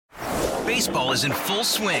Baseball is in full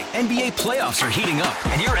swing. NBA playoffs are heating up,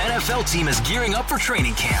 and your NFL team is gearing up for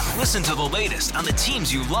training camp. Listen to the latest on the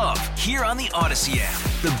teams you love here on the Odyssey app.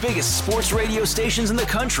 The biggest sports radio stations in the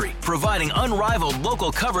country, providing unrivaled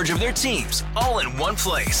local coverage of their teams, all in one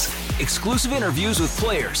place. Exclusive interviews with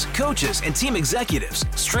players, coaches, and team executives,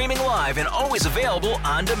 streaming live and always available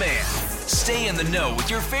on demand. Stay in the know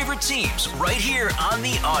with your favorite teams right here on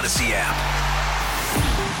the Odyssey app.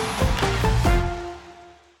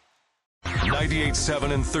 98.7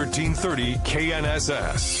 and 1330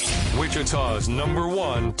 KNSS, Wichita's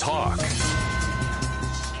 #1 talk.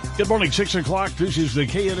 Good morning, 6 o'clock. This is the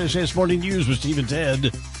KNSS Morning News with Steve and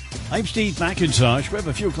Ted. I'm Steve McIntosh. We have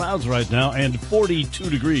a few clouds right now and 42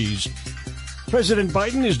 degrees. President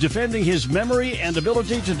Biden is defending his memory and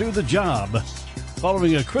ability to do the job,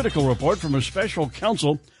 following a critical report from a special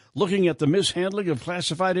counsel looking at the mishandling of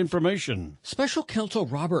classified information. Special counsel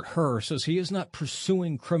Robert Hur says he is not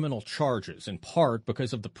pursuing criminal charges, in part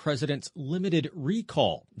because of the president's limited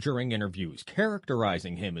recall during interviews,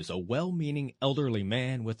 characterizing him as a well-meaning elderly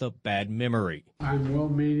man with a bad memory. I'm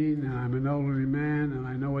well-meaning, and I'm an elderly man, and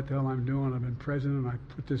I know what the hell I'm doing. I've been president, and I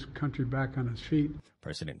put this country back on its feet.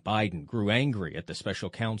 President Biden grew angry at the special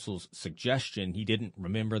counsel's suggestion he didn't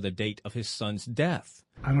remember the date of his son's death.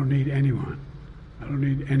 I don't need anyone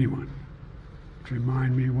to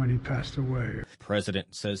remind me when he passed away. The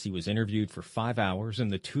president says he was interviewed for 5 hours in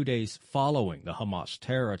the 2 days following the Hamas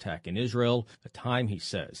terror attack in Israel, a time he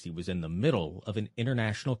says he was in the middle of an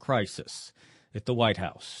international crisis. At the White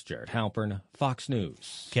House, Jared Halpern, Fox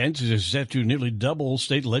News. Kansas is set to nearly double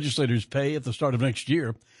state legislators' pay at the start of next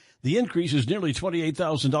year. The increase is nearly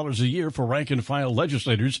 $28,000 a year for rank-and-file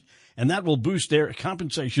legislators, and that will boost their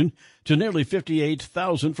compensation to nearly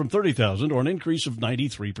 $58,000 from $30,000, or an increase of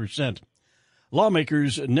 93%.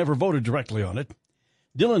 Lawmakers never voted directly on it.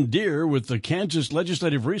 Dylan Deere with the Kansas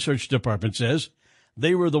Legislative Research Department says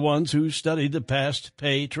they were the ones who studied the past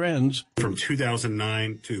pay trends. From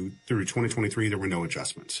 2009 through 2023, there were no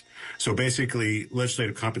adjustments. So basically,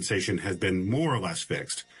 legislative compensation has been more or less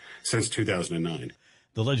fixed since 2009.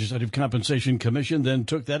 The Legislative Compensation Commission then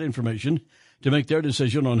took that information to make their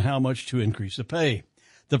decision on how much to increase the pay.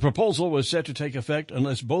 The proposal was set to take effect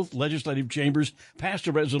unless both legislative chambers passed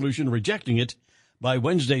a resolution rejecting it by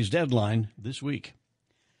Wednesday's deadline this week.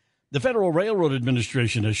 The Federal Railroad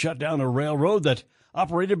Administration has shut down a railroad that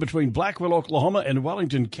operated between Blackwell, Oklahoma and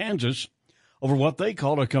Wellington, Kansas, over what they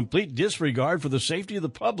call a complete disregard for the safety of the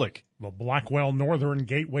public. The Blackwell Northern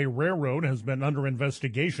Gateway Railroad has been under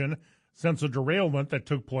investigation since a derailment that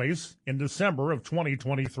took place in December of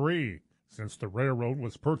 2023. Since the railroad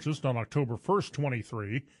was purchased on October 1st,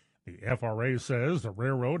 23, the FRA says the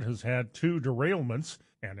railroad has had 2 derailments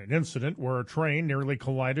and an incident where a train nearly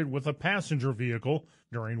collided with a passenger vehicle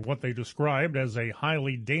during what they described as a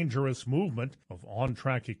highly dangerous movement of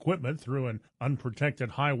on-track equipment through an unprotected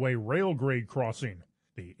highway rail grade crossing.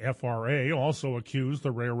 The FRA also accused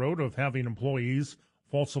the railroad of having employees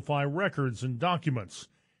falsify records and documents.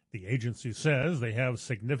 The agency says they have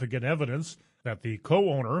significant evidence that the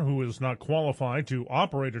co-owner, who is not qualified to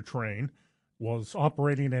operate a train, was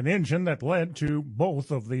operating an engine that led to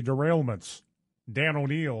both of the derailments. Dan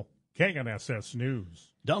O'Neill, KNSS News.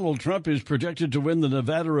 Donald Trump is projected to win the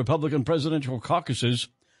Nevada Republican presidential caucuses.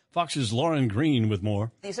 Fox's Lauren Green with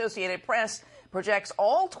more. The Associated Press projects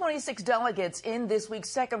all 26 delegates in this week's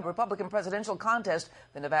second Republican presidential contest,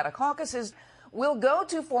 the Nevada caucuses, will go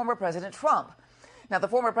to former President Trump. Now, the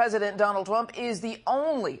former president, Donald Trump, is the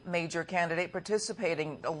only major candidate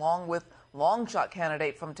participating, along with long-shot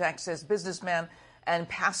candidate from Texas, businessman and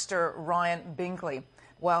pastor Ryan Binkley.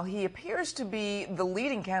 While he appears to be the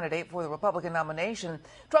leading candidate for the Republican nomination,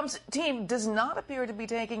 Trump's team does not appear to be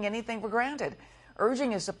taking anything for granted,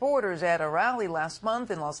 urging his supporters at a rally last month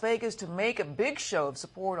in Las Vegas to make a big show of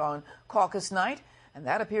support on caucus night, and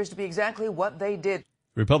that appears to be exactly what they did.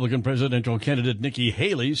 Republican presidential candidate Nikki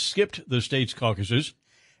Haley skipped the state's caucuses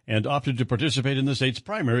and opted to participate in the state's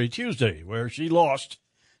primary Tuesday, where she lost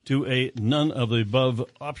to a none-of-the-above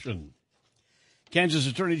option. Kansas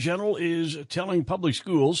Attorney General is telling public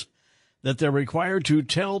schools that they're required to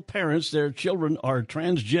tell parents their children are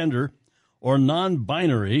transgender or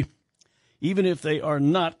non-binary, even if they are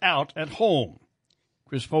not out at home.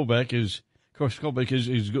 Chris Kobach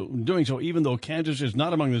is doing so even though Kansas is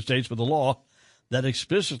not among the states with a law that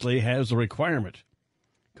explicitly has the requirement.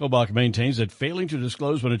 Kobach maintains that failing to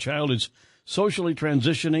disclose when a child is socially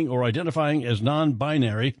transitioning or identifying as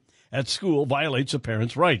non-binary at school violates a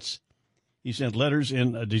parent's rights. He sent letters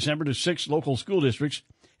in December to 6 local school districts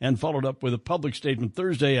and followed up with a public statement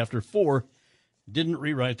Thursday after 4 didn't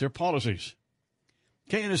rewrite their policies.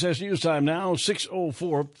 KNSS News Time now,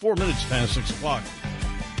 6:04, 4 minutes past 6 o'clock.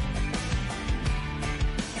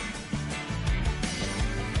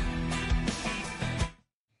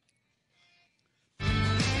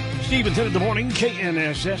 Steve and Ted in the morning,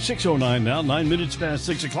 KNSS 6:09 now, 9 minutes past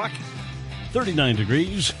 6 o'clock, 39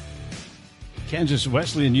 degrees. Kansas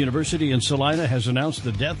Wesleyan University in Salina has announced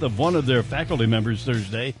the death of one of their faculty members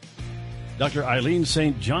Thursday. Dr. Eileen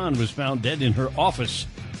St. John was found dead in her office.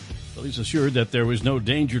 Police assured that there was no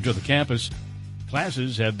danger to the campus.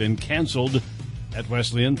 Classes have been canceled at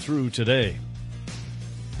Wesleyan through today.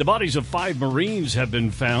 The bodies of 5 Marines have been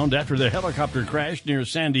found after the helicopter crashed near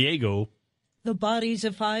San Diego. The bodies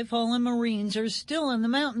of 5 fallen Marines are still in the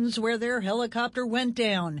mountains where their helicopter went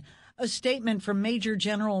down. A statement from Major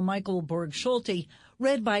General Michael Borg-Schulte,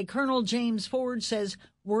 read by Colonel James Ford, says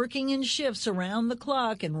working in shifts around the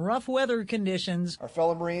clock in rough weather conditions. Our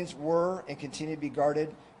fellow Marines were and continue to be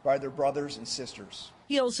guarded by their brothers and sisters.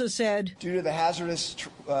 He also said, due to the hazardous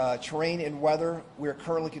terrain and weather, we are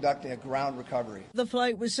currently conducting a ground recovery. The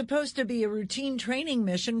flight was supposed to be a routine training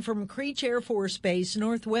mission from Creech Air Force Base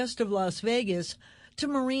northwest of Las Vegas to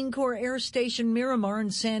Marine Corps Air Station Miramar in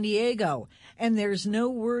San Diego, and there's no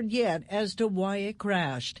word yet as to why it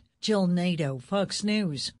crashed. Jill Nato, Fox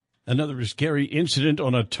News. Another scary incident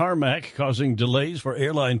on a tarmac causing delays for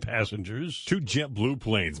airline passengers. 2 JetBlue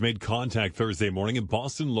planes made contact Thursday morning at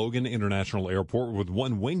Boston Logan International Airport with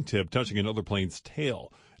one wingtip touching another plane's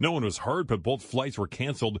tail. No one was hurt, but both flights were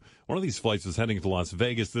canceled. One of these flights was heading to Las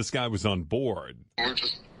Vegas. This guy was on board. We were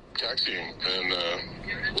just taxiing, and,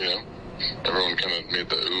 everyone kind of made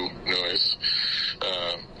the ooh noise.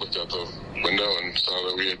 Looked out the window and saw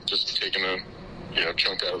that we had just taken a,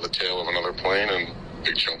 chunk out of the tail of another plane and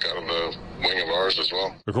big chunk out of the wing of ours as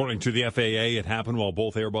well. According to the FAA, it happened while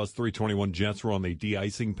both Airbus 321 jets were on the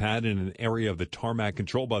de-icing pad in an area of the tarmac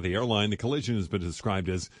controlled by the airline. The collision has been described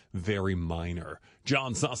as very minor.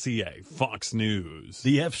 John Saucier, Fox News.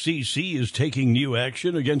 The FCC is taking new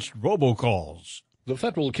action against robocalls. The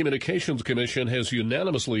Federal Communications Commission has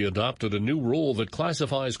unanimously adopted a new rule that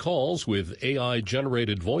classifies calls with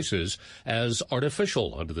AI-generated voices as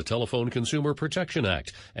artificial under the Telephone Consumer Protection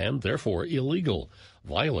Act and therefore illegal.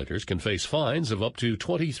 Violators can face fines of up to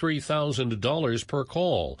 $23,000 per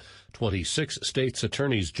call. 26 states'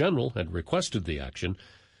 attorneys general had requested the action.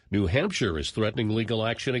 New Hampshire is threatening legal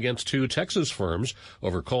action against 2 Texas firms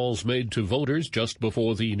over calls made to voters just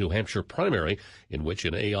before the New Hampshire primary, in which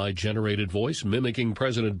an AI-generated voice mimicking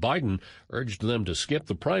President Biden urged them to skip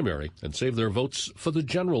the primary and save their votes for the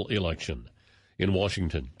general election. In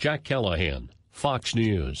Washington, Jack Callahan, Fox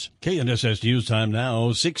News. KNSS News Time now,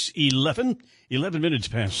 6:11, 11 minutes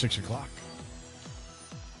past 6 o'clock.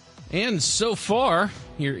 And so far,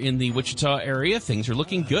 here in the Wichita area, things are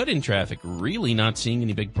looking good in traffic. Really not seeing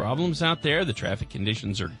any big problems out there. The traffic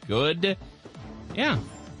conditions are good. Yeah,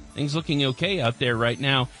 things looking okay out there right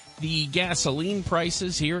now. The gasoline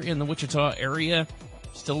prices here in the Wichita area,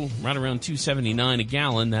 still right around $2.79 a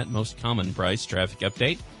gallon, that most common price. Traffic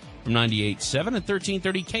update from 98.7 at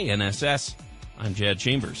 1330 KNSS. I'm Jad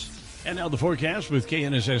Chambers. And now the forecast with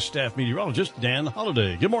KNSS staff meteorologist Dan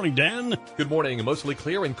Holliday. Good morning, Dan. Good morning. Mostly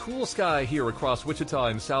clear and cool sky here across Wichita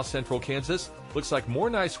and south central Kansas. Looks like more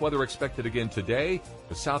nice weather expected again today.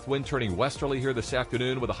 The south wind turning westerly here this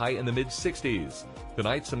afternoon with a high in the mid-60s.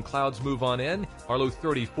 Tonight, some clouds move on in. Our low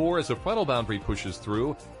 34 as a frontal boundary pushes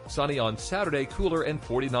through. Sunny on Saturday, cooler and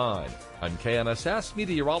 49. I'm KNSS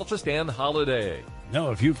meteorologist Dan Holliday. Now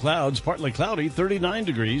a few clouds, partly cloudy, 39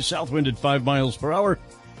 degrees, south wind at 5 miles per hour.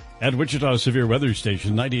 At Wichita Severe Weather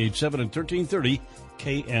Station, 98.7 and 1330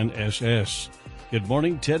 KNSS. Good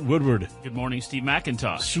morning, Ted Woodward. Good morning, Steve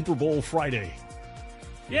McIntosh. Super Bowl Friday.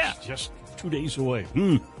 Yeah. It's just 2 days away.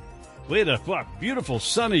 We had a beautiful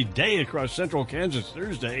sunny day across central Kansas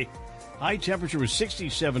Thursday. High temperature was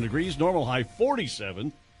 67 degrees, normal high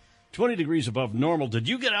 47, 20 degrees above normal. Did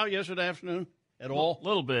you get out yesterday afternoon at all? A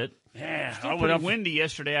little bit. Yeah, Still pretty windy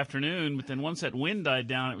yesterday afternoon, but then once that wind died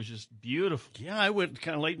down, it was just beautiful. Yeah, I went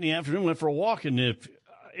kind of late in the afternoon, went for a walk, and it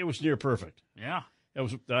was near perfect. Yeah. It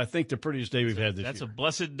was, I think, the prettiest day we've had this year. That's a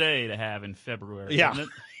blessed day to have in February, yeah. isn't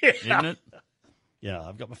it? Yeah. Isn't it? Yeah,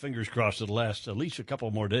 I've got my fingers crossed it'll last at least a couple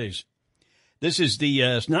more days. This is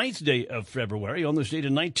the ninth day of February on this date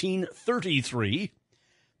in 1933.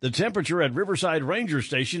 The temperature at Riverside Ranger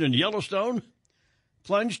Station in Yellowstone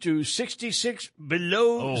plunged to 66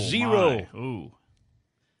 below zero. My. Ooh.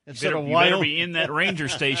 You better be in that ranger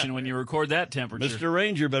station when you record that temperature. Mr.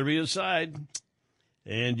 Ranger better be inside.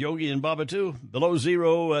 And Yogi and Baba, too. Below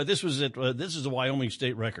zero. This is a Wyoming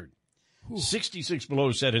state record. 66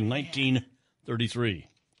 below set in 1933.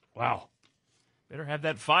 Wow. Better have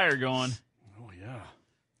that fire going. Oh, yeah.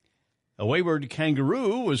 A wayward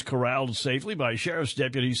kangaroo was corralled safely by sheriff's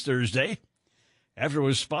deputies Thursday after it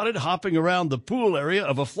was spotted hopping around the pool area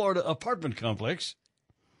of a Florida apartment complex.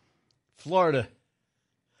 Florida.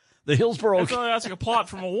 The Hillsborough... That's like a plot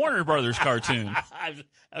from a Warner Brothers cartoon. That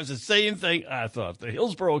was the same thing I thought. The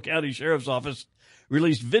Hillsborough County Sheriff's Office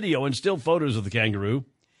released video and still photos of the kangaroo,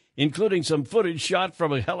 including some footage shot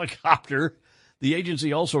from a helicopter. The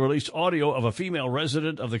agency also released audio of a female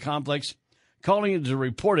resident of the complex calling in to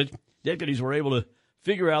report it. Deputies were able to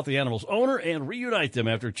figure out the animal's owner and reunite them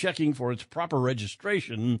after checking for its proper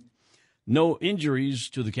registration. No injuries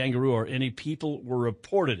to the kangaroo or any people were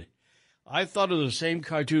reported. I thought of the same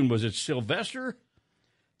cartoon. Was it Sylvester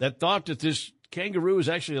that thought that this kangaroo is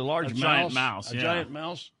actually a large giant mouse? A giant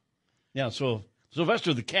mouse? Yeah, so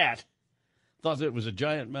Sylvester the cat thought that it was a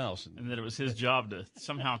giant mouse. And that it was his job to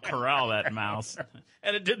somehow corral that mouse.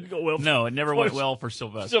 And it didn't go well. No, it never went well for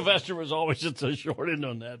Sylvester. Sylvester was always at the short end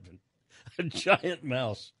on that. A giant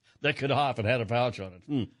mouse that could hop and had a pouch on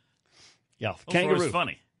it. Yeah, kangaroo. It's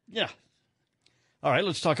funny. Yeah. All right,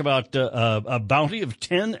 let's talk about a bounty of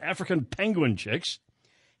 10 African penguin chicks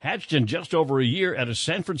hatched in just over a year at a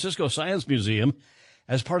San Francisco Science Museum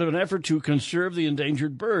as part of an effort to conserve the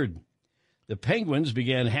endangered bird. The penguins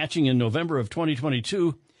began hatching in November of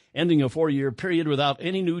 2022, ending a 4-year period without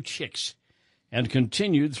any new chicks, and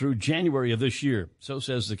continued through January of this year. So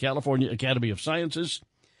says the California Academy of Sciences.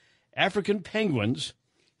 African penguins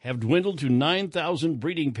have dwindled to 9,000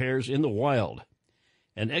 breeding pairs in the wild.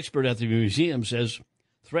 An expert at the museum says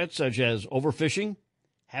threats such as overfishing,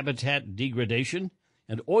 habitat degradation,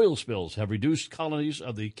 and oil spills have reduced colonies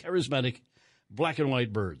of the charismatic black and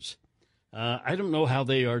white birds. I don't know how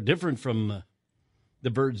they are different from the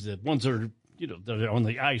birds that ones that are, that are on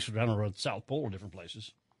the ice down around the South Pole or different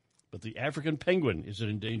places. But the African penguin is an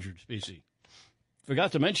endangered species.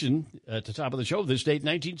 Forgot to mention at the top of the show, this date,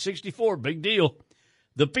 1964, big deal.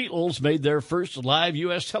 The Beatles made their first live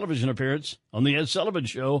U.S. television appearance on The Ed Sullivan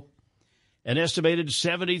Show. An estimated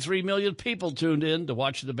 73 million people tuned in to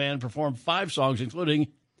watch the band perform 5 songs, including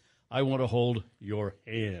I Want to Hold Your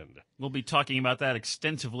Hand. We'll be talking about that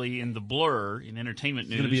extensively in The Blur in entertainment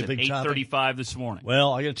news be a at big 8:35 this morning.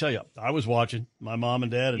 Well, I got to tell you, I was watching. My mom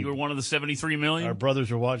and dad. And you were one of the 73 million? Our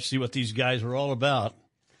brothers were watching, see what these guys were all about.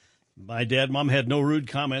 My dad and mom had no rude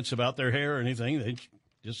comments about their hair or anything. They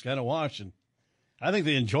just kind of watched, and I think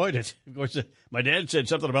they enjoyed it. Of course, my dad said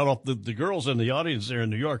something about all the girls in the audience there in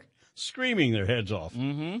New York screaming their heads off.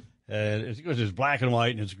 Mm-hmm. And of course, it's black and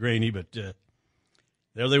white and it's grainy, but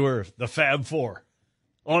there they were, the Fab Four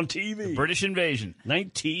on TV. The British Invasion.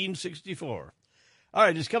 1964. All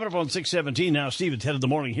right, it's coming up on 6:17 now. Steve, it's 10 in the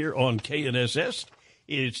morning here on KNSS.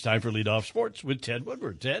 It's time for Lead Off Sports with Ted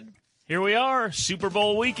Woodward. Ted? Here we are, Super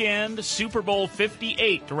Bowl weekend. Super Bowl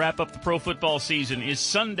 58 to wrap up the pro football season is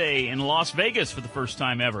Sunday in Las Vegas for the first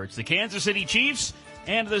time ever. It's the Kansas City Chiefs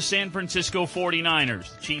and the San Francisco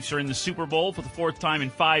 49ers. The Chiefs are in the Super Bowl for the 4th time in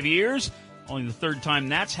 5 years, only the 3rd time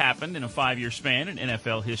that's happened in a 5-year span in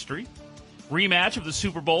NFL history. Rematch of the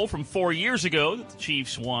Super Bowl from 4 years ago that the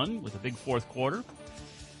Chiefs won with a big 4th quarter.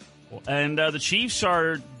 And the Chiefs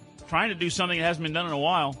are trying to do something that hasn't been done in a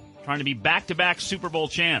while. Trying to be back-to-back Super Bowl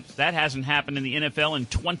champs. That hasn't happened in the NFL in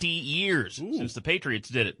 20 years since the Patriots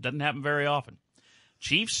did it. Doesn't happen very often.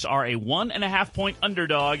 Chiefs are a 1.5-point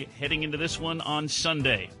underdog heading into this one on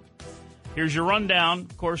Sunday. Here's your rundown.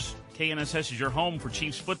 Of course, KNSS is your home for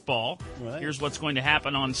Chiefs football. Right. Here's what's going to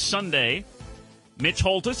happen on Sunday. Mitch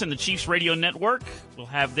Holthus and the Chiefs Radio Network will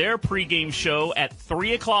have their pregame show at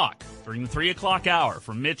 3 o'clock, during the 3 o'clock hour,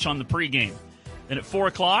 from Mitch on the pregame. Then at 4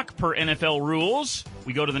 o'clock, per NFL rules,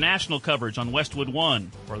 we go to the national coverage on Westwood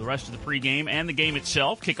 1 for the rest of the pregame and the game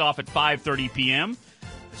itself. Kickoff at 5:30 p.m.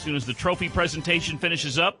 As soon as the trophy presentation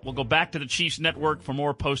finishes up, we'll go back to the Chiefs Network for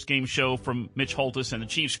more post-game show from Mitch Holthus and the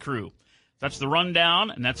Chiefs crew. That's the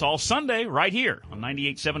rundown, and that's all Sunday right here on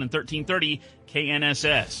 98.7 and 1330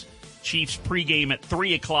 KNSS. Chiefs pregame at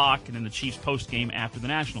 3 o'clock, and then the Chiefs postgame after the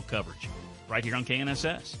national coverage right here on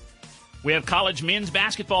KNSS. We have college men's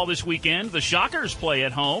basketball this weekend. The Shockers play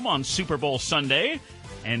at home on Super Bowl Sunday.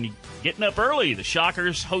 And getting up early, the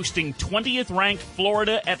Shockers hosting 20th-ranked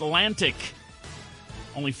Florida Atlantic.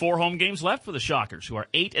 Only 4 home games left for the Shockers, who are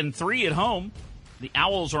 8-3 at home. The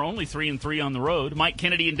Owls are only 3-3 on the road. Mike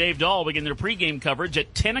Kennedy and Dave Dahl begin their pregame coverage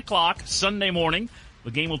at 10 o'clock Sunday morning.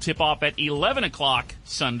 The game will tip off at 11 o'clock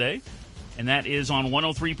Sunday. And that is on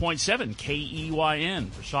 103.7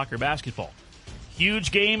 KEYN for Shocker basketball.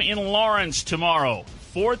 Huge game in Lawrence tomorrow.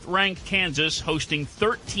 4th-ranked Kansas hosting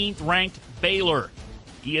 13th-ranked Baylor.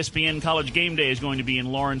 ESPN College Game Day is going to be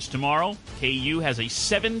in Lawrence tomorrow. KU has a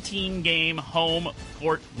 17-game home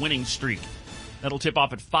court winning streak. That'll tip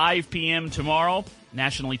off at 5 p.m. tomorrow,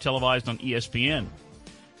 nationally televised on ESPN.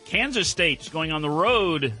 Kansas State is going on the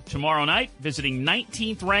road tomorrow night, visiting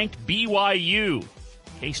 19th-ranked BYU.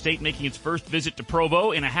 K-State making its first visit to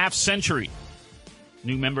Provo in a half-century.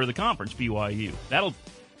 New member of the conference, BYU.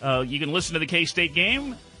 You can listen to the K-State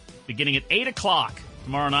game beginning at 8 o'clock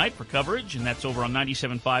tomorrow night for coverage, and that's over on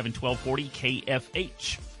 97.5 and 1240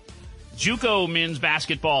 KFH. JUCO men's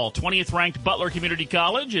basketball. 20th-ranked Butler Community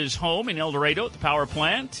College is home in El Dorado at the power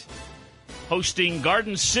plant, hosting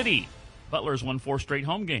Garden City. Butler's won 4 straight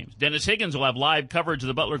home games. Dennis Higgins will have live coverage of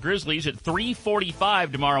the Butler Grizzlies at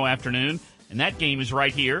 3:45 tomorrow afternoon, and that game is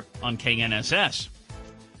right here on KNSS.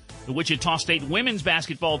 The Wichita State women's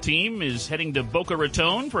basketball team is heading to Boca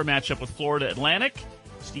Raton for a matchup with Florida Atlantic.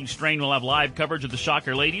 Steve Strain will have live coverage of the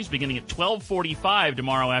Shocker ladies beginning at 12:45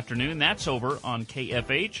 tomorrow afternoon. That's over on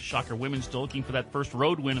KFH. Shocker women still looking for that first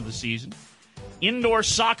road win of the season. Indoor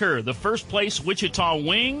soccer, the first place Wichita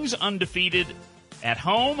Wings, undefeated at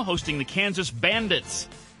home, hosting the Kansas Bandits.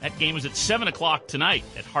 That game is at 7 o'clock tonight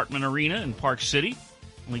at Hartman Arena in Park City.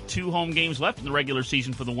 Only 2 home games left in the regular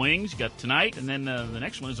season for the Wings. You got tonight, and then the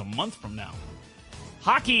next one is a month from now.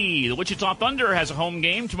 Hockey, the Wichita Thunder has a home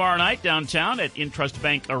game tomorrow night downtown at Intrust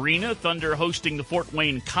Bank Arena. Thunder hosting the Fort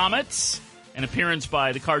Wayne Comets. An appearance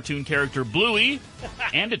by the cartoon character Bluey.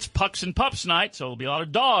 And it's Pucks and Pups night, so there'll be a lot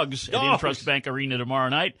of dogs at Intrust Bank Arena tomorrow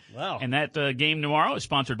night. Wow. And that game tomorrow is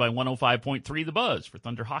sponsored by 105.3 The Buzz for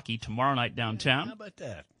Thunder Hockey tomorrow night downtown. How about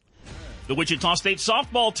that? The Wichita State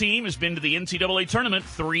softball team has been to the NCAA tournament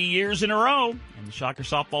 3 years in a row. And the Shocker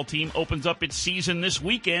softball team opens up its season this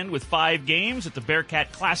weekend with 5 games at the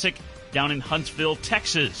Bearcat Classic down in Huntsville,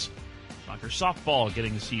 Texas. Shocker softball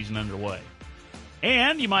getting the season underway.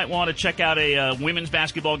 And you might want to check out a women's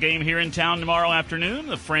basketball game here in town tomorrow afternoon.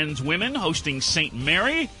 The Friends women hosting St.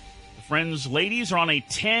 Mary. The Friends ladies are on a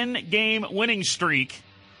 10-game winning streak.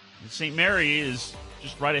 And St. Mary is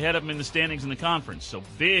just right ahead of them in the standings in the conference. So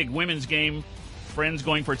big women's game. Friends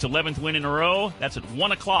going for its 11th win in a row. That's at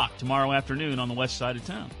 1 o'clock tomorrow afternoon on the west side of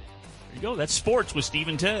town. There you go. That's sports with Steve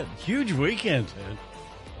and Ted. Huge weekend, Ted.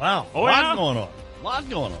 Wow. Oh, lot going on. A lot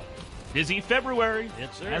going on. Busy February.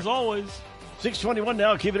 Yes, sir. As always. 6:21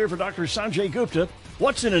 now. Keep it here for Dr. Sanjay Gupta.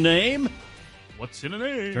 What's in a name? What's in a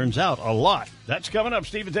name? Turns out a lot. That's coming up.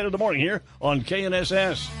 Steve and Ted in the morning here on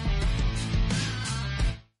KNSS.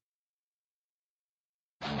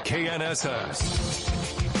 KNSS.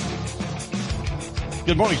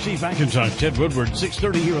 Good morning, Steve McIntosh, Ted Woodward,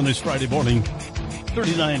 6:30 here on this Friday morning,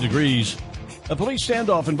 39 degrees. A police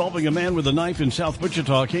standoff involving a man with a knife in South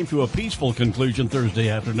Wichita came to a peaceful conclusion Thursday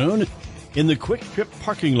afternoon in the Quick Trip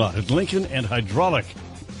parking lot at Lincoln and Hydraulic.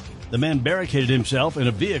 The man barricaded himself in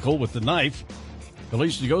a vehicle with the knife.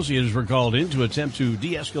 Police negotiators were called in to attempt to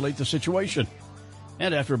de-escalate the situation.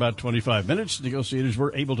 And after about 25 minutes, negotiators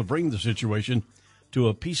were able to bring the situation to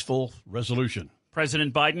a peaceful resolution.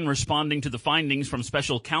 President Biden responding to the findings from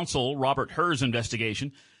special counsel Robert Hur's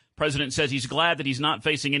investigation. President says he's glad that he's not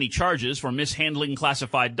facing any charges for mishandling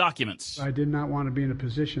classified documents. I did not want to be in a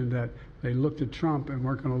position that they looked at Trump and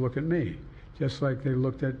weren't going to look at me, just like they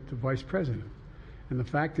looked at the vice president. And the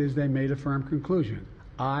fact is they made a firm conclusion.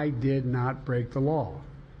 I did not break the law,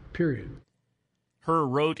 period. Hur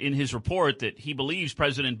wrote in his report that he believes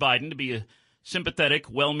President Biden to be a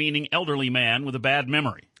sympathetic, well-meaning elderly man with a bad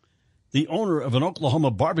memory. The owner of an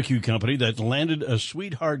Oklahoma barbecue company that landed a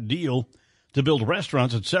sweetheart deal to build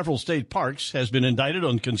restaurants at several state parks has been indicted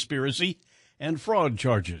on conspiracy and fraud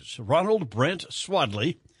charges. Ronald Brent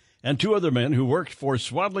Swadley and 2 other men who worked for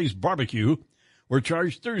Swadley's Barbecue were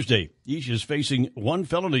charged Thursday. Each is facing 1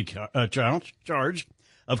 felony charge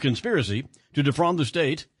of conspiracy to defraud the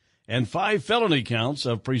state and 5 felony counts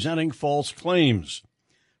of presenting false claims.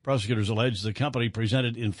 Prosecutors allege the company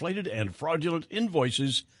presented inflated and fraudulent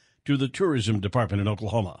invoices to the Tourism Department in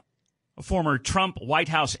Oklahoma. A former Trump White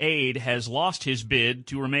House aide has lost his bid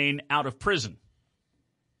to remain out of prison.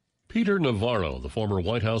 Peter Navarro, the former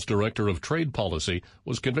White House Director of Trade Policy,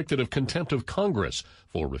 was convicted of contempt of Congress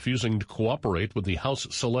for refusing to cooperate with the House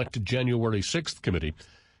Select January 6th committee.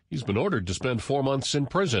 He's been ordered to spend 4 months in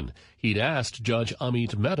prison. He'd asked Judge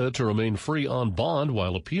Amit Mehta to remain free on bond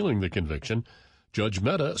while appealing the conviction. Judge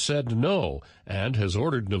Mehta said no and has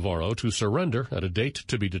ordered Navarro to surrender at a date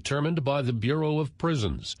to be determined by the Bureau of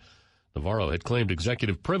Prisons. Navarro had claimed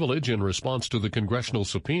executive privilege in response to the congressional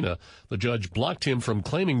subpoena. The judge blocked him from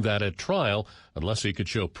claiming that at trial unless he could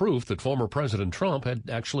show proof that former President Trump had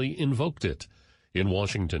actually invoked it. In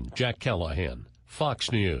Washington, Jack Callahan,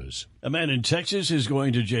 Fox News. A man in Texas is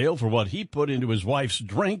going to jail for what he put into his wife's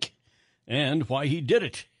drink and why he did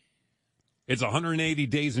it. It's 180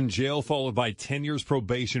 days in jail, followed by 10 years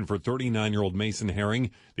probation for 39-year-old Mason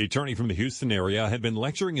Herring. The attorney from the Houston area had been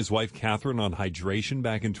lecturing his wife, Catherine, on hydration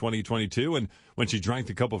back in 2022, and when she drank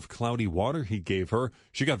the cup of cloudy water he gave her,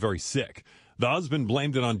 she got very sick. The husband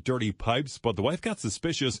blamed it on dirty pipes, but the wife got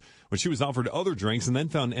suspicious when she was offered other drinks and then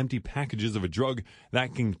found empty packages of a drug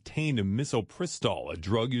that contained misoprostol, a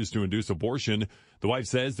drug used to induce abortion. The wife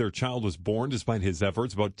says their child was born despite his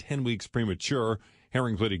efforts, about 10 weeks premature.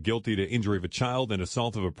 Herring pleaded guilty to injury of a child and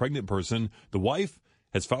assault of a pregnant person. The wife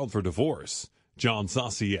has filed for divorce. John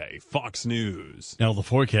Saucier, Fox News. Now the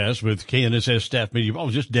forecast with KNSS staff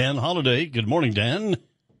meteorologist Dan Holliday. Good morning, Dan.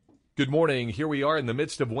 Good morning. Here we are in the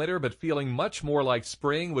midst of winter, but feeling much more like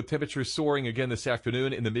spring, with temperatures soaring again this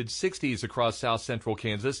afternoon in the mid-60s across south central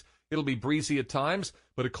Kansas. It'll be breezy at times,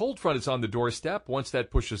 but a cold front is on the doorstep. Once that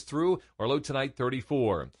pushes through, our low tonight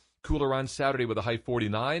 34. Cooler on Saturday with a high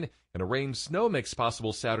 49, and a rain-snow mix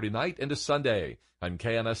possible Saturday night into Sunday. I'm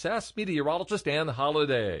KNSS meteorologist Dan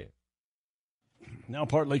Holliday. Now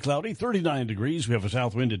partly cloudy, 39 degrees. We have a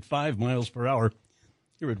south wind at 5 miles per hour.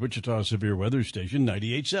 Here at Wichita Severe Weather Station,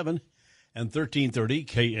 98.7 and 1330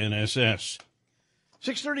 KNSS.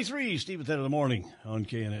 6:33, Steve at 10 in the morning on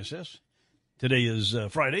KNSS. Today is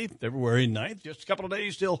Friday, February 9th. Just a couple of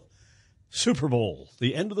days till Super Bowl,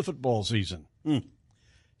 the end of the football season.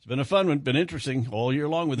 It's been a fun one, been interesting all year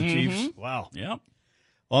long with the Chiefs. Wow. Yep.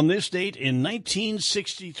 On this date in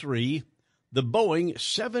 1963, the Boeing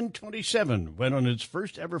 727 went on its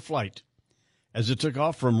first ever flight as it took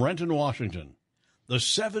off from Renton, Washington. The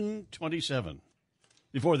 727.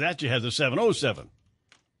 Before that, you had the 707.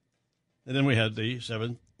 And then we had we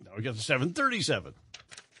got the 737.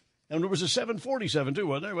 And there was a 747, too,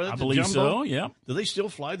 wasn't there? Was I the believe jumbo? so, yeah. Do they still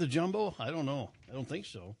fly the jumbo? I don't know. I don't think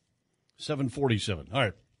so. 747. All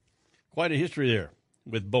right. Quite a history there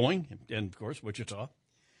with Boeing and, of course, Wichita.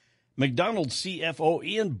 McDonald's CFO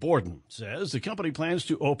Ian Borden says the company plans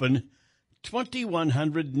to open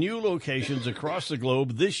 2,100 new locations across the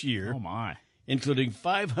globe this year. Oh, my. Including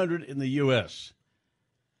 500 in the U.S.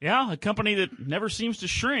 Yeah, a company that never seems to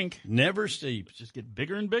shrink. Never sleeps. Just get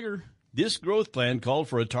bigger and bigger. This growth plan called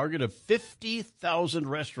for a target of 50,000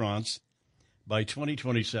 restaurants by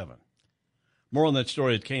 2027. More on that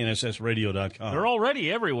story at knssradio.com. They're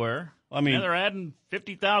already everywhere. I mean, now they're adding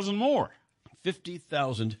 50,000 more.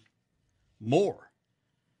 50,000 more.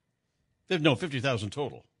 No, 50,000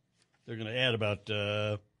 total. They're going to add about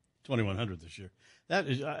 2,100 this year. That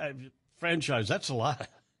is franchise. That's a lot.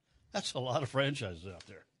 That's a lot of franchises out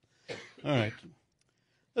there. All right.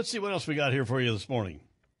 Let's see what else we got here for you this morning.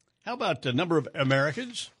 How about the number of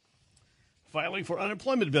Americans filing for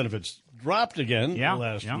unemployment benefits dropped again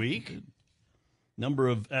last week? Number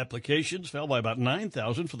of applications fell by about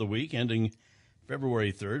 9,000 for the week ending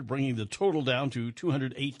February 3rd, bringing the total down to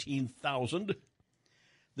 218,000.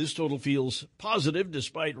 This total feels positive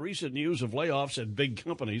despite recent news of layoffs at big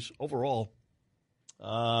companies. Overall,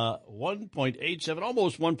 1.87,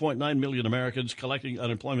 almost 1.9 million Americans collecting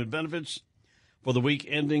unemployment benefits for the week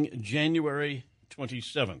ending January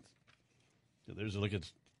 27th. So there's a look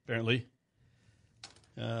at, apparently,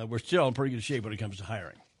 we're still in pretty good shape when it comes to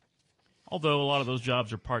hiring. Although a lot of those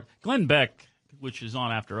jobs are Glenn Beck, which is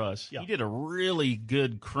on after us, he did a really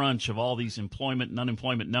good crunch of all these employment and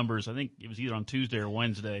unemployment numbers. I think it was either on Tuesday or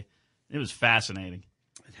Wednesday. It was fascinating.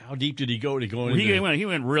 How deep did he go? He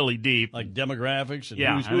went really deep. Like demographics and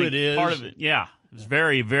who it is? Part of it, it was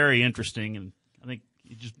very, very interesting. And I think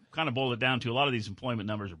it just kind of boiled it down to a lot of these employment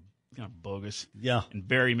numbers are kind of bogus. Yeah. And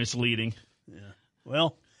very misleading. Yeah.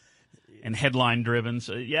 Well. And headline driven.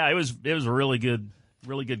 So, it was a really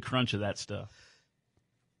good crunch of that stuff.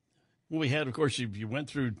 Well, we had, of course, if you went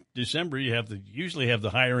through December, you usually have the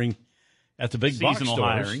hiring at the big box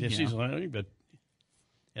stores. Seasonal hiring,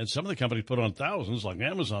 and some of the companies put on thousands, like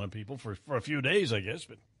Amazon and people, for a few days, I guess.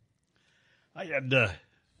 But I had,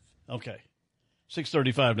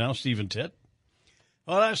 6:35 now, Steve and Ted.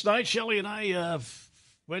 Well, last night, Shelley and I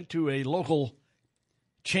went to a local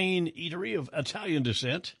chain eatery of Italian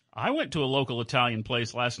descent. I went to a local Italian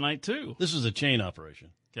place last night, too. This is a chain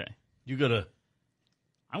operation. Okay.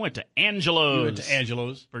 I went to Angelo's. You went to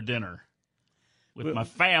Angelo's for dinner with my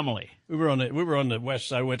family. We were on the west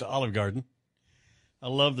side. We went to Olive Garden. I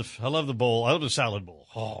love the bowl. I love the salad bowl.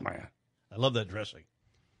 Oh man, I love that dressing.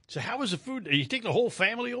 So how was the food? You take the whole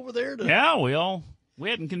family over there? Yeah, we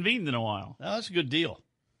hadn't convened in a while. Oh, that's a good deal.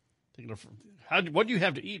 What do you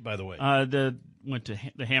have to eat, by the way? Went to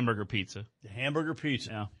the hamburger pizza. The hamburger pizza.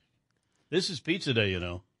 Yeah. This is pizza day, you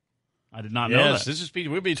know. I did not know that. Yes, this is pizza.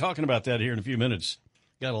 We'll be talking about that here in a few minutes.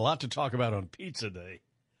 Got a lot to talk about on pizza day,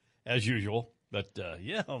 as usual. But,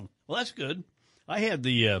 well, that's good. I had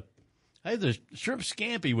the I had the shrimp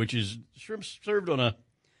scampi, which is shrimp served on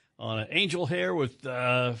an angel hair with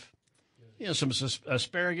some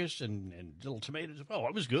asparagus and little tomatoes. Oh,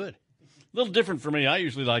 it was good. A little different for me. I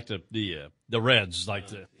usually like the reds, like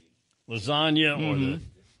the lasagna or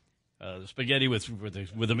the spaghetti with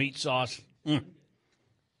the meat sauce. Mm.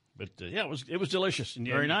 But it was delicious and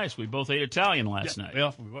very nice. We both ate Italian last night.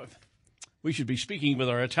 Well, we should be speaking with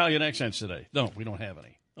our Italian accents today. No, we don't have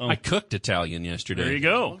any. I cooked Italian yesterday. There you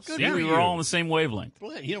go. Well, good See, for we you. were all on the same wavelength.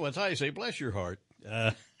 You know, that's how you say, bless your heart.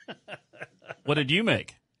 What did you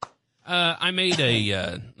make? I made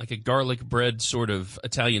a garlic bread sort of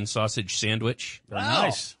Italian sausage sandwich. Very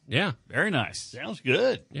nice. Yeah. Very nice. Sounds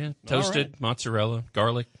good. Yeah. Toasted, mozzarella,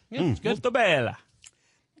 garlic. Yeah, it's good. Molto bella.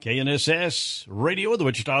 KNSS Radio, the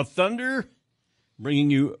Wichita Thunder, bringing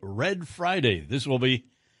you Red Friday. This will be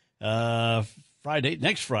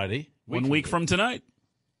next Friday. 1 week from tonight.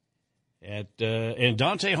 And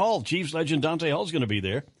Dante Hall, Chiefs legend Dante Hall is going to be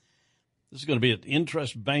there. This is going to be at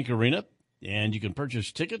Intrust Bank Arena, and you can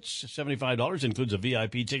purchase tickets. $75 includes a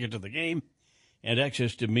VIP ticket to the game and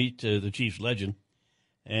access to meet the Chiefs legend.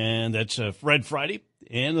 And that's Red Friday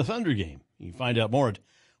and the Thunder game. You can find out more at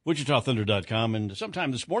WichitaThunder.com. And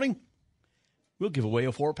sometime this morning, we'll give away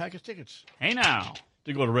a 4-pack of tickets. Hey, now.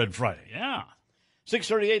 To go to Red Friday. Yeah.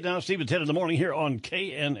 6:38 now, Steve, at 10 in the morning here on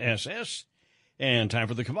KNSS. And time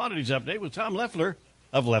for the commodities update with Tom Leffler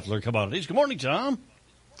of Leffler Commodities. Good morning, Tom.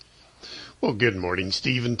 Well, good morning,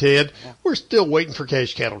 Steve and Ted. We're still waiting for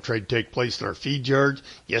cash cattle trade to take place in our feed yards.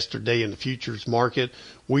 Yesterday in the futures market,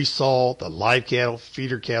 we saw the live cattle,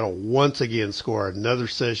 feeder cattle once again score another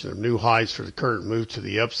session of new highs for the current move to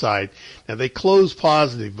the upside. Now, they closed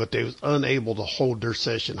positive, but they was unable to hold their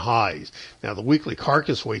session highs. Now, the weekly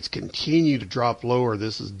carcass weights continue to drop lower.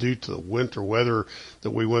 This is due to the winter weather that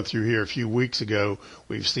we went through here a few weeks ago.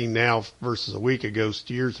 We've seen now versus a week ago,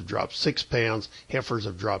 steers have dropped 6 pounds, heifers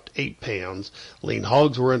have dropped 8 pounds. Lean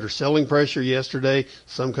hogs were under selling pressure yesterday,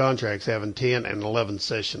 some contracts having 10 and 11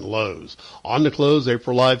 session lows. On the close,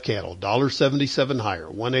 April live cattle, $1.77 higher,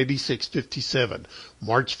 $186.57.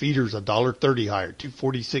 March feeders, $1.30 higher,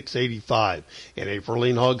 $246.85. And April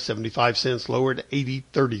lean hogs, 75 cents lower to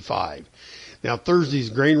 $80.35. Now,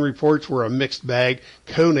 Thursday's grain reports were a mixed bag.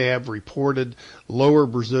 CONAB reported lower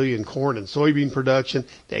Brazilian corn and soybean production.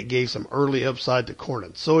 That gave some early upside to corn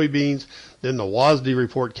and soybeans. Then the WASDE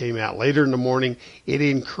report came out later in the morning. It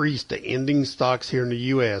increased the ending stocks here in the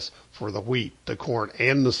U.S. for the wheat, the corn,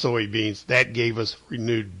 and the soybeans. That gave us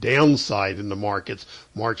renewed downside in the markets.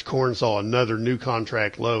 March corn saw another new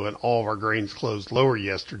contract low, and all of our grains closed lower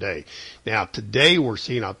yesterday. Now, today we're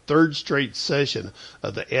seeing a third straight session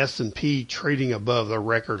of the S&P trading above the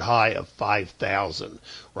record high of 5,000.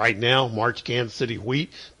 Right now, March Kansas City wheat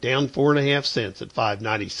down 4.5 cents at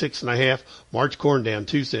 5.96.5. March corn down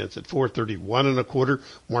 2 cents at 4.31 1/4.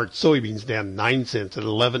 March soybeans down 9 cents at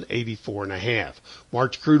 11.84.5.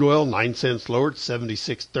 March crude oil 9 cents lower at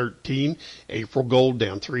 76.13. April gold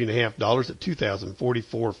down $3.50 at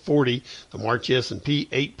 2,044.40. The March S&P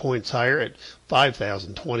 8 points higher at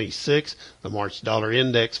 5,026. The March dollar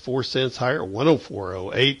index 4 cents higher,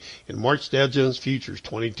 104.08. And March Dow Jones futures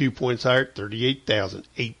 22 points higher,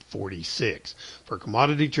 38,846. For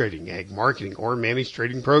commodity trading, ag marketing, or managed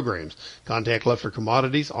trading programs, contact Leffler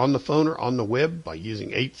Commodities on the phone or on the web by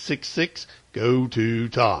using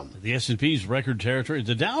 866-GO-TO-TOM. The S&P's record territory.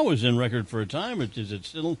 The Dow was in record for a time. Is it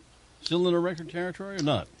still in a record territory or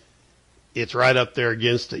not? It's right up there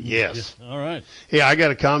against it, yes. All right. Hey, I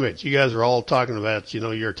got a comment. You guys are all talking about,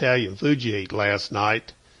 your Italian food you ate last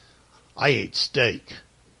night. I ate steak.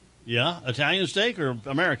 Yeah? Italian steak or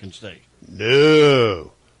American steak?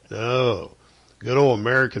 No. Good old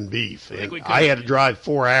American beef. And I had to drive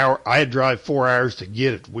 4 hours to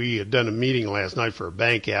get it. We had done a meeting last night for a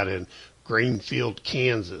bank out in Greenfield,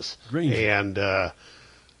 Kansas. And, and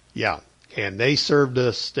they served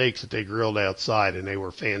us steaks that they grilled outside, and they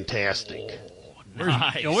were fantastic. Oh,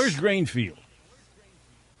 nice. Where's Greenfield?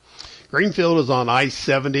 Greenfield is on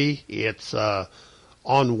I-70. It's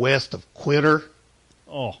on west of Quinter.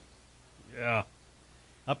 Oh, yeah.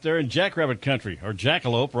 Up there in Jackrabbit Country, or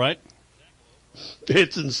Jackalope, right?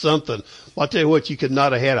 It's in something. Well, I'll tell you what, you could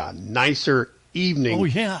not have had a nicer evening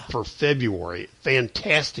for February.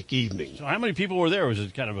 Fantastic evening. So how many people were there? Was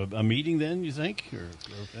it kind of a meeting then, you think?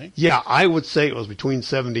 Okay. Yeah, I would say it was between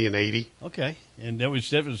 70 and 80. Okay. And that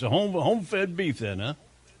was a home-fed beef then, huh?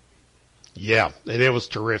 Yeah, and it was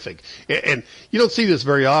terrific. And you don't see this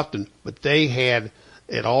very often, but they had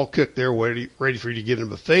it all cooked there ready for you to get in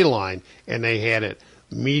the buffet line, and they had it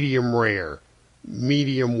medium rare,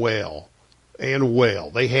 medium well, and well.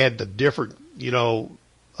 They had the different,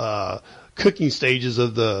 cooking stages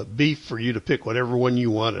of the beef for you to pick whatever one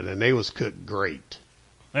you wanted, and they was cooked great.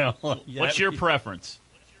 Well, What's your preference?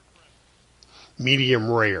 Medium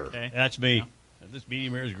rare. Okay. That's me. Yeah. This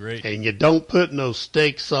medium rare is great. And you don't put no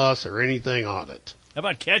steak sauce or anything on it. How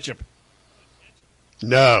about ketchup?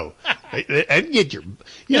 No. That'd get your,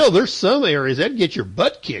 there's some areas that'd get your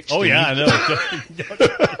butt kicked, Steve. Oh, yeah,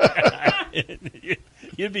 I know.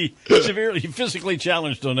 You'd be severely physically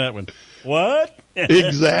challenged on that one. What?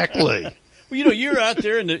 Exactly. Well, you're out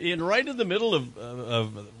there right in the middle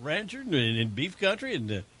of rancher in beef country,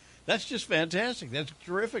 and that's just fantastic. That's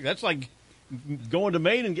terrific. That's like going to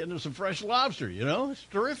Maine and getting some fresh lobster, It's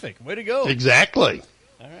terrific. Way to go. Exactly.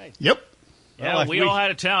 All right. Yep. Yeah, well, we all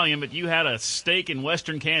had Italian, but you had a steak in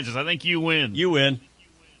western Kansas. I think you win. You win.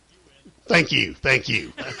 Thank you.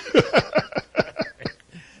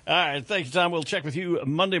 All right, thanks, Tom. We'll check with you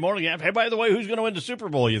Monday morning. Hey, by the way, who's going to win the Super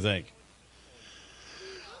Bowl, you think?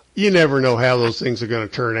 You never know how those things are going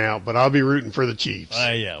to turn out, but I'll be rooting for the Chiefs.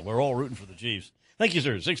 Yeah, we're all rooting for the Chiefs. Thank you,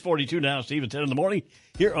 sir. 6:42 now, Steve, at 10 in the morning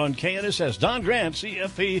here on KNSS. Don Grant,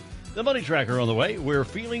 CFP, the Money Tracker on the way. We're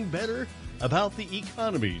feeling better about the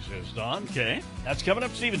economy, says Don. Okay. That's coming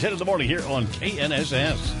up, Steve, at 10 in the morning here on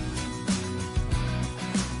KNSS.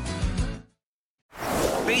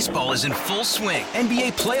 Baseball is in full swing.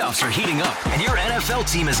 NBA playoffs are heating up, and your NFL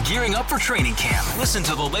team is gearing up for training camp. Listen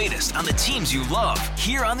to the latest on the teams you love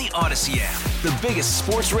here on the Odyssey app. The biggest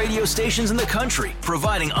sports radio stations in the country,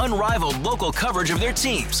 providing unrivaled local coverage of their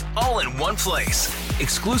teams, all in one place.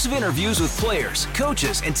 Exclusive interviews with players,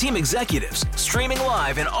 coaches, and team executives, streaming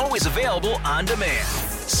live and always available on demand.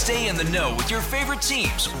 Stay in the know with your favorite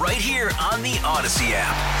teams right here on the Odyssey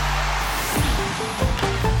app.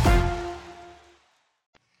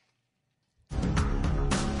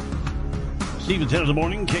 Steve at 10 in the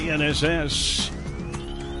morning, KNSS.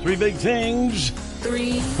 Three big things.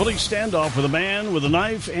 Police standoff with a man with a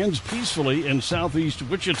knife ends peacefully in southeast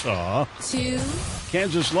Wichita. 2.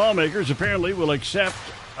 Kansas lawmakers apparently will accept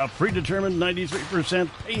a predetermined 93%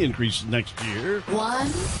 pay increase next year.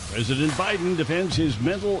 1. President Biden defends his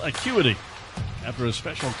mental acuity after a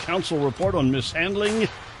special counsel report on mishandling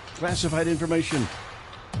classified information.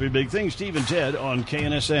 Three big things, Steve and Ted on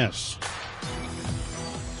KNSS.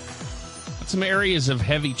 Some areas of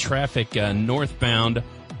heavy traffic northbound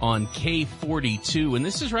on K42, and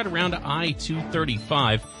this is right around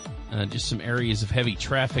I-235. Just some areas of heavy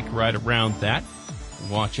traffic right around that.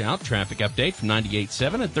 Watch out. Traffic update from 98.7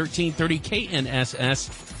 at 1330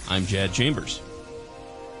 KNSS. I'm Jad Chambers.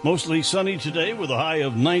 Mostly sunny today with a high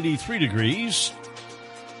of 93 degrees.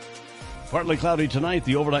 Partly cloudy tonight,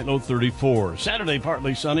 the overnight low 34. Saturday,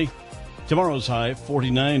 partly sunny. Tomorrow's high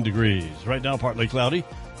 49 degrees. Right now, partly cloudy.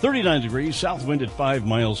 39 degrees, south wind at 5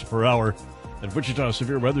 miles per hour. At Wichita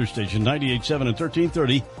Severe Weather Station, 98.7 and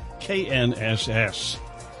 1330 KNSS.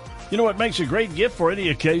 You know what makes a great gift for any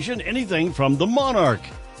occasion? Anything from the Monarch.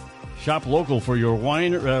 Shop local for your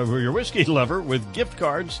wine or your whiskey lover with gift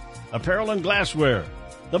cards, apparel, and glassware.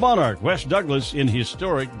 The Monarch, West Douglas in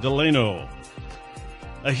historic Delano.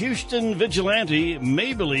 A Houston vigilante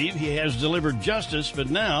may believe he has delivered justice, but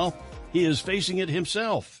now he is facing it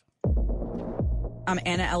himself. I'm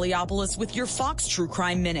Anna Eliopoulos with your Fox True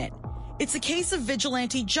Crime Minute. It's a case of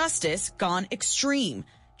vigilante justice gone extreme.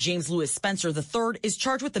 James Louis Spencer III is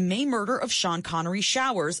charged with the May murder of Sean Connery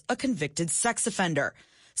Showers, a convicted sex offender.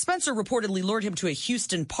 Spencer reportedly lured him to a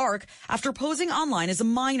Houston park after posing online as a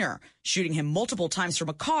minor, shooting him multiple times from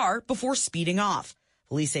a car before speeding off.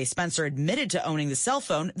 Police say Spencer admitted to owning the cell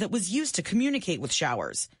phone that was used to communicate with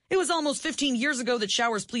Showers. It was almost 15 years ago that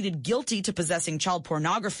Showers pleaded guilty to possessing child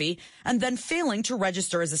pornography and then failing to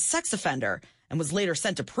register as a sex offender, and was later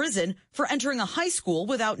sent to prison for entering a high school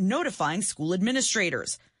without notifying school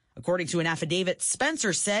administrators. According to an affidavit,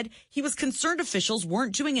 Spencer said he was concerned officials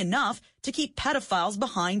weren't doing enough to keep pedophiles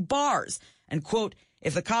behind bars, and, quote,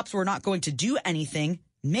 if the cops were not going to do anything,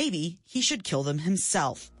 maybe he should kill them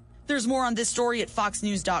himself. There's more on this story at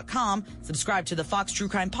foxnews.com. Subscribe to the Fox True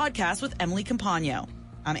Crime Podcast with Emily Campagno.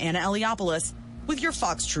 I'm Anna Eliopoulos with your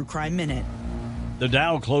Fox True Crime Minute. The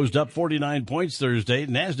Dow closed up 49 points Thursday.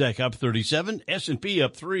 NASDAQ up 37. S&P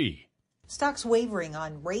up 3. Stocks wavering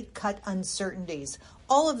on rate cut uncertainties.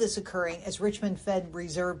 All of this occurring as Richmond Fed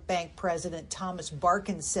Reserve Bank President Thomas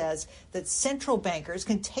Barkin says that central bankers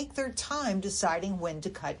can take their time deciding when to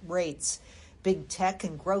cut rates. Big tech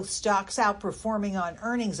and growth stocks outperforming on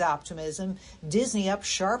earnings optimism. Disney up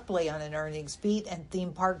sharply on an earnings beat, and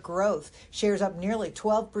theme park growth. Shares up nearly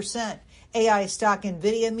 12%. AI stock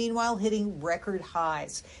NVIDIA, meanwhile, hitting record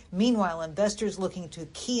highs. Meanwhile, investors looking to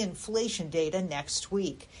key inflation data next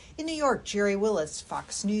week. In New York, Jerry Willis,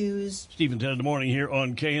 Fox News. Stephen 10 in the morning here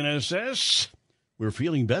on KNSS. We're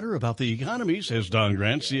feeling better about the economy, says Don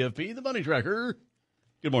Grant, CFP, the money tracker.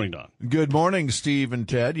 Good morning, Don. Good morning, Steve and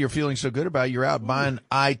Ted. You're feeling so good about you're out buying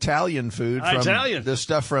Italian food from the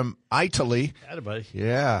stuff from Italy. Attaboy.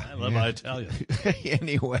 Yeah. I love Italian.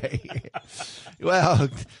 Anyway, well,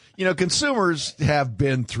 consumers have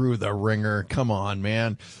been through the ringer. Come on,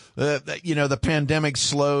 man. The pandemic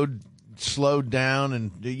slowed down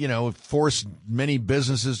and, forced many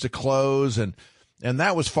businesses to close and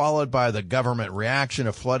that was followed by the government reaction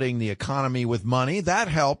of flooding the economy with money. That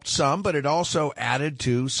helped some, but it also added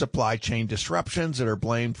to supply chain disruptions that are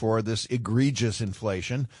blamed for this egregious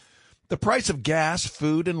inflation. The price of gas,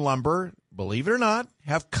 food, and lumber, believe it or not,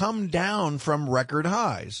 have come down from record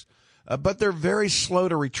highs, but they're very slow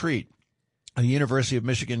to retreat. A University of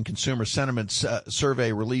Michigan Consumer Sentiment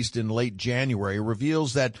survey released in late January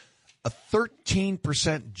reveals that a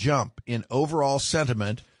 13% jump in overall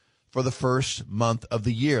sentiment for the first month of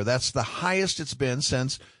the year. That's the highest it's been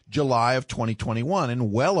since July of 2021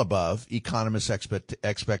 and well above economists'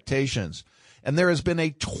 expectations. And there has been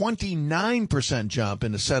a 29% jump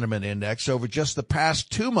in the sentiment index over just the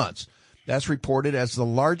past 2 months. That's reported as the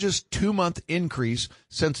largest 2-month increase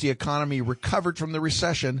since the economy recovered from the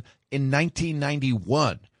recession in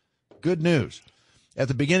 1991. Good news. At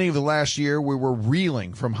the beginning of the last year, we were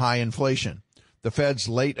reeling from high inflation. The Fed's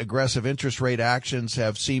late aggressive interest rate actions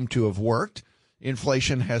have seemed to have worked.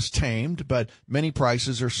 Inflation has tamed, but many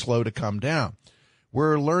prices are slow to come down.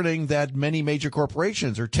 We're learning that many major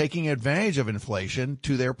corporations are taking advantage of inflation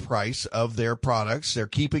to their price of their products. They're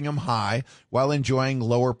keeping them high while enjoying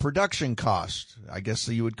lower production costs. I guess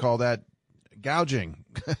you would call that gouging.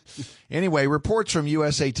 Anyway, reports from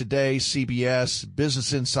USA Today, CBS,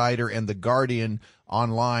 Business Insider, and The Guardian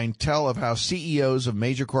online tell of how CEOs of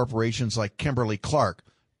major corporations like Kimberly-Clark,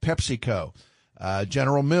 PepsiCo,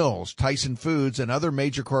 General Mills, Tyson Foods, and other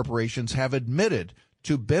major corporations have admitted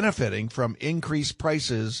to benefiting from increased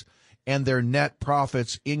prices, and their net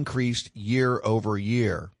profits increased year over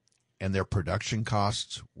year, and their production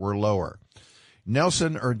costs were lower.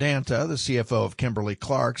 Nelson Urdanta, the CFO of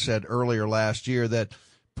Kimberly-Clark, said earlier last year that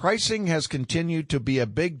pricing has continued to be a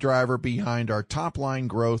big driver behind our top-line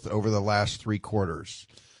growth over the last 3 quarters.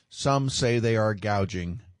 Some say they are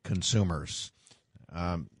gouging consumers.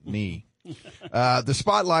 Me. The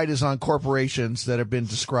spotlight is on corporations that have been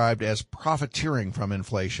described as profiteering from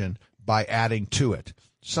inflation by adding to it.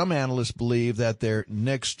 Some analysts believe that there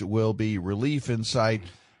next will be relief in sight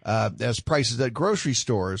as prices at grocery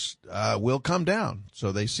stores will come down.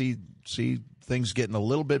 So they see things getting a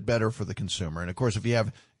little bit better for the consumer. And, of course, if you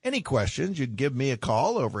have any questions, you can give me a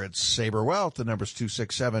call over at Sabre Wealth. The number's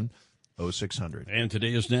 267-0600. And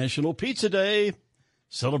today is National Pizza Day,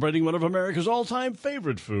 celebrating one of America's all-time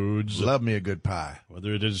favorite foods. Love me a good pie.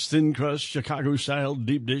 Whether it is thin crust, Chicago-style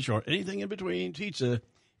deep dish, or anything in between, pizza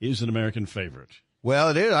is an American favorite. Well,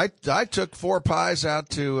 it is. I took 4 pies out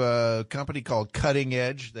to a company called Cutting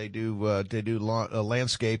Edge. They do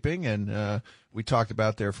landscaping, and we talked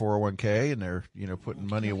about their 401k, and they're putting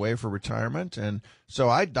money away for retirement, and so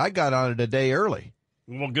I got on it a day early.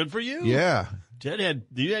 Well, good for you. Yeah. Ted,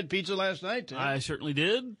 you had pizza last night, Ted? I certainly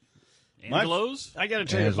did. Angelo's. I got to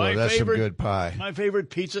tell you, that's some good pie. My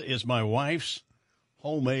favorite pizza is my wife's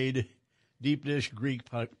homemade deep dish Greek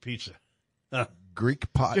pizza.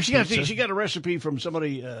 Greek pot pizza? She got a recipe from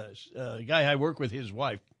somebody, a guy I work with, his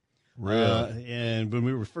wife. Really? And when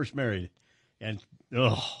we were first married. And,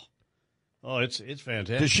 it's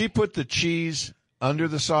fantastic. Does she put the cheese under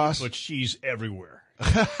the sauce? She puts cheese everywhere.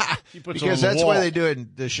 She puts because it on that's the why wall. they do it in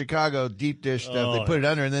the Chicago deep dish stuff. They put it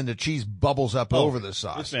under, and then the cheese bubbles up over the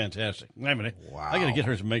sauce. It's fantastic. Wait a minute. Wow. I got to get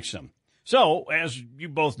her to make some. So, as you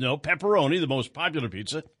both know, pepperoni, the most popular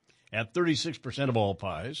pizza, at 36% of all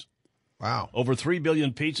pies. Wow. Over 3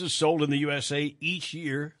 billion pizzas sold in the USA each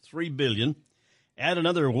year, 3 billion. Add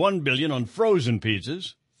another 1 billion on frozen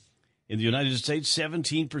pizzas. In the United States,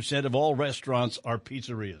 17% of all restaurants are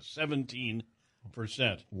pizzerias. 17%.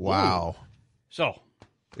 Wow. Ooh. So.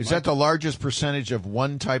 Is that the largest percentage of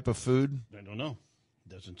one type of food? I don't know.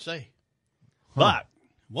 It doesn't say. But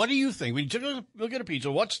what do you think? When you take a look at a pizza,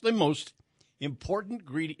 what's the most important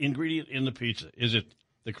ingredient in the pizza? Is it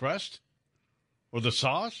the crust? Or the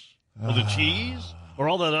sauce? Or the cheese? Or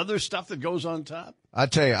all that other stuff that goes on top? I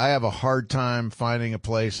tell you, I have a hard time finding a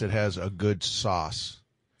place that has a good sauce.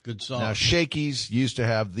 Good sauce. Now, Shakey's used to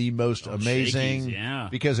have the most amazing Shakey's, yeah.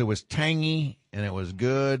 because it was tangy and it was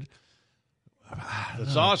good. The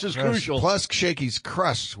sauce is crucial. Plus, Shakey's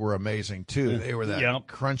crusts were amazing, too. They were that Yep.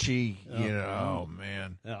 crunchy, oh,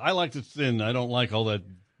 man. I like the thin. I don't like all that,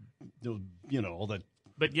 all that.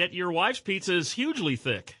 But yet your wife's pizza is hugely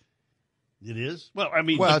thick. It is? Well, I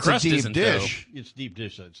mean, well, the it's crust a deep isn't, dish. Though. It's deep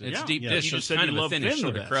dish, I'd say. It's deep dish, so You it's said kind you of a love thinnish thin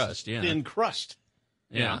sort the of best. crust. Yeah. Thin crust.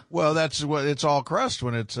 Yeah. Well, that's what it's all crust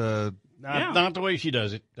when it's Not the way she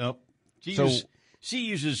does it. Nope. She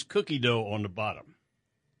uses cookie dough on the bottom.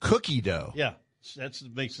 Cookie dough? Yeah. That's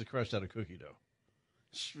what makes the crust out of cookie dough.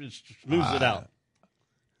 It smooths it out.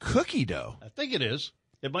 Cookie dough? I think it is.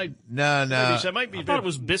 It might. No. It might be. I thought it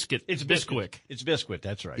was biscuit. It's Bisquick. It's Bisquick.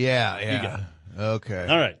 That's right. Yeah. You got it. Okay.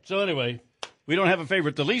 All right. So anyway, we don't have a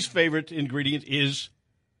favorite. The least favorite ingredient is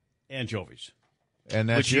anchovies. And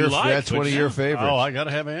that's Which you like, that's one of your favorites. Oh, I got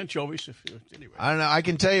to have anchovies. Anyway. I don't know. I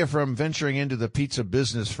can tell you from venturing into the pizza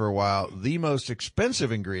business for a while, the most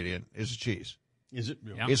expensive ingredient is cheese. Is it?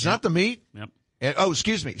 Yep. It's not the meat. Yep. And,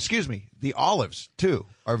 excuse me. The olives too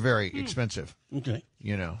are very expensive. Okay.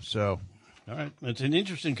 So. All right. It's an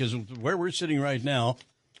interesting because where we're sitting right now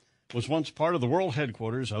was once part of the world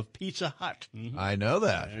headquarters of Pizza Hut. Mm-hmm. I know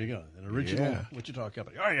that. There you go. An original Wichita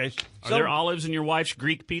company. All right, guys. Are there olives in your wife's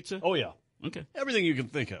Greek pizza? Oh, yeah. Okay. Everything you can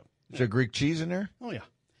think of. Is there Greek cheese in there? Oh, yeah.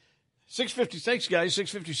 6:50. Thanks, guys.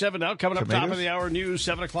 6:57 now. Coming up top of the hour news,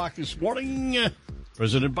 7 o'clock this morning.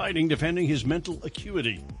 President Biden defending his mental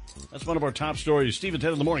acuity. That's one of our top stories. Steve and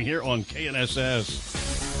Ted in the morning here on KNSS.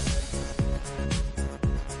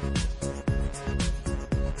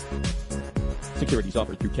 Securities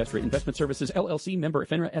offered through Kestra Investment Services, LLC, member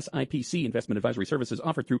FINRA SIPC. Investment advisory services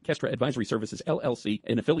offered through Kestra Advisory Services, LLC,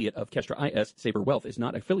 an affiliate of Kestra IS. Saber Wealth is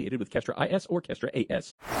not affiliated with Kestra IS or Kestra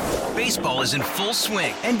AS. Baseball is in full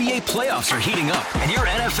swing. NBA playoffs are heating up, and your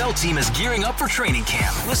NFL team is gearing up for training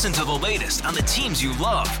camp. Listen to the latest on the teams you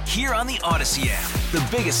love here on the Odyssey app. The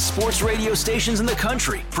biggest sports radio stations in the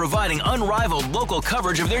country, providing unrivaled local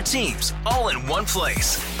coverage of their teams, all in one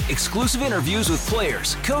place. Exclusive interviews with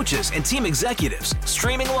players, coaches, and team executives,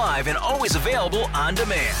 streaming live and always available on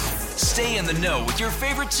demand. Stay in the know with your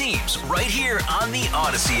favorite teams right here on the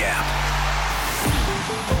Odyssey app.